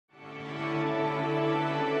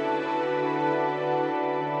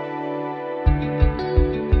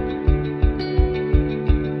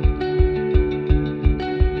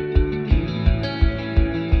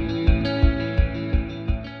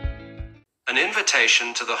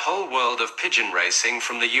invitation to the whole world of pigeon racing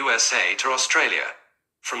from the USA to Australia.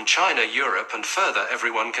 From China, Europe and further,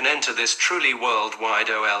 everyone can enter this truly worldwide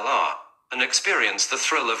OLR and experience the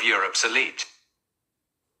thrill of Europe's elite.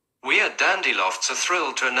 We at Dandy Lofts are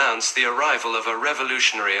thrilled to announce the arrival of a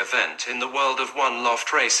revolutionary event in the world of one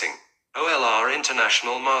loft racing, OLR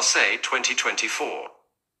International Marseille 2024.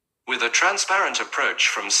 With a transparent approach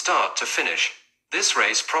from start to finish, this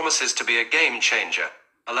race promises to be a game changer,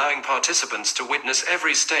 allowing participants to witness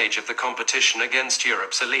every stage of the competition against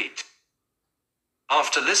Europe's elite.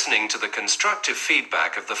 After listening to the constructive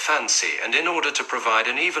feedback of the fancy and in order to provide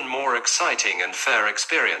an even more exciting and fair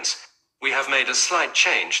experience, we have made a slight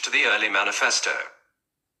change to the early manifesto.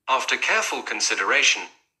 After careful consideration,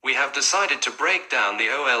 we have decided to break down the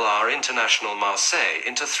OLR International Marseille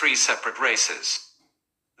into 3 separate races.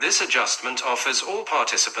 This adjustment offers all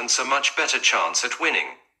participants a much better chance at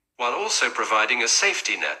winning, while also providing a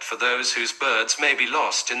safety net for those whose birds may be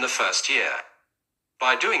lost in the first year.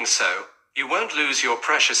 By doing so, you won't lose your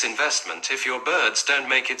precious investment if your birds don't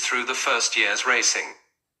make it through the first year's racing.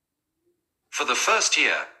 For the first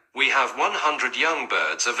year, we have 100 young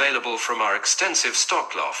birds available from our extensive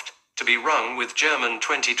stock loft, to be rung with German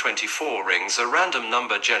 2024 rings, a random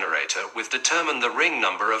number generator with determine the ring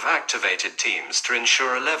number of activated teams to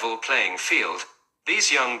ensure a level playing field.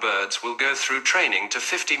 These young birds will go through training to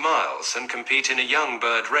 50 miles and compete in a young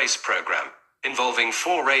bird race program, involving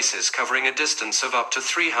 4 races covering a distance of up to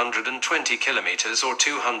 320 kilometers or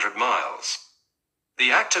 200 miles.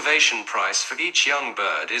 The activation price for each young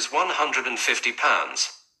bird is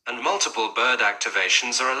 £150, and multiple bird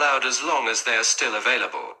activations are allowed as long as they are still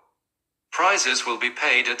available. Prizes will be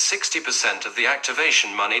paid at 60% of the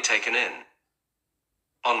activation money taken in.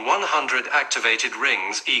 On 100 activated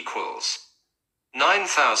rings equals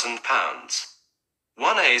 £9,000.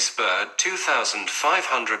 1 ace bird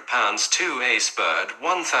 £2,500, 2 ace bird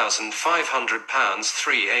 £1,500,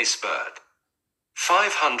 3 ace bird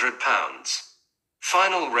 £500.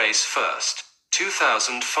 Final race first,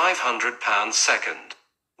 £2,500 second,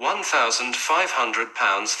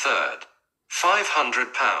 £1,500 third,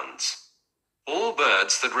 £500. All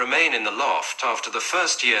birds that remain in the loft after the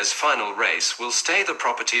first year's final race will stay the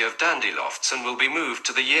property of Dandy Lofts and will be moved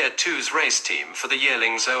to the Year 2's race team for the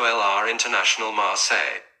yearlings OLR International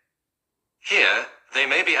Marseille. Here, they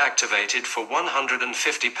may be activated for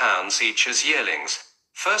 £150 each as yearlings,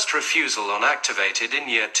 first refusal on activated in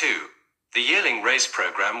Year 2. The yearling race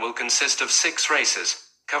program will consist of 6 races,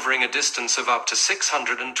 covering a distance of up to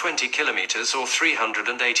 620 kilometers or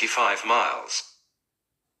 385 miles.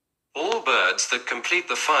 All birds that complete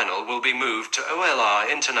the final will be moved to OLR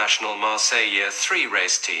International Marseille Year 3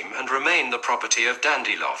 race team and remain the property of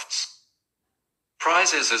Dandy Lofts.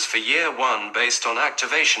 Prizes as for Year 1 based on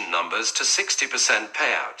activation numbers to 60%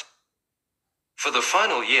 payout. For the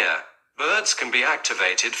final year, birds can be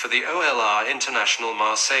activated for the OLR International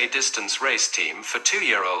Marseille distance race team for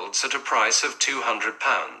 2-year-olds at a price of £200.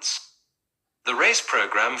 The race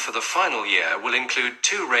program for the final year will include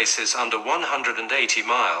 2 races under 180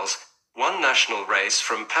 miles, 1 national race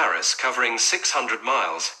from Paris covering 600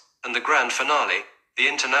 miles, and the grand finale, the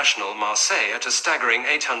International Marseille at a staggering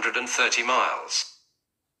 830 miles.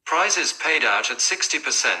 Prizes paid out at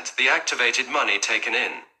 60% the activated money taken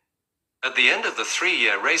in. At the end of the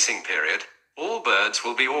 3-year racing period, all birds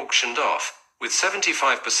will be auctioned off, with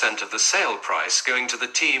 75% of the sale price going to the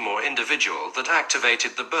team or individual that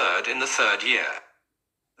activated the bird in the 3rd year.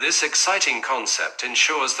 This exciting concept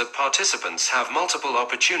ensures that participants have multiple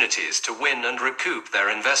opportunities to win and recoup their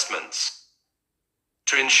investments.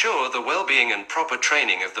 To ensure the well-being and proper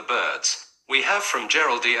training of the birds, we have from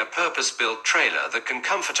Geraldine a purpose-built trailer that can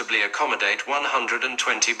comfortably accommodate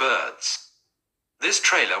 120 birds. This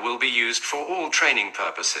trailer will be used for all training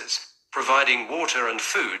purposes, providing water and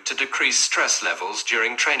food to decrease stress levels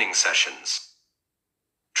during training sessions.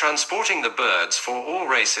 Transporting the birds for all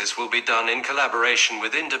races will be done in collaboration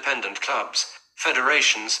with independent clubs,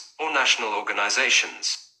 federations, or national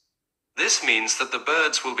organizations. This means that the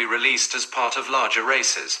birds will be released as part of larger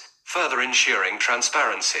races, further ensuring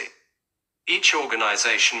transparency. Each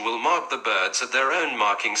organization will mark the birds at their own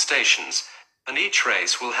marking stations, and each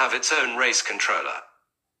race will have its own race controller.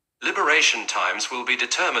 Liberation times will be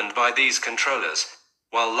determined by these controllers,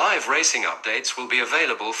 while live racing updates will be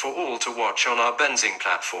available for all to watch on our Benzing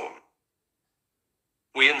platform.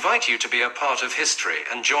 We invite you to be a part of history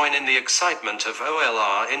and join in the excitement of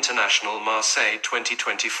OLR International Marseille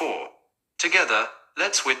 2024. Together,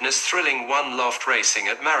 let's witness thrilling one-loft racing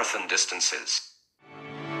at marathon distances.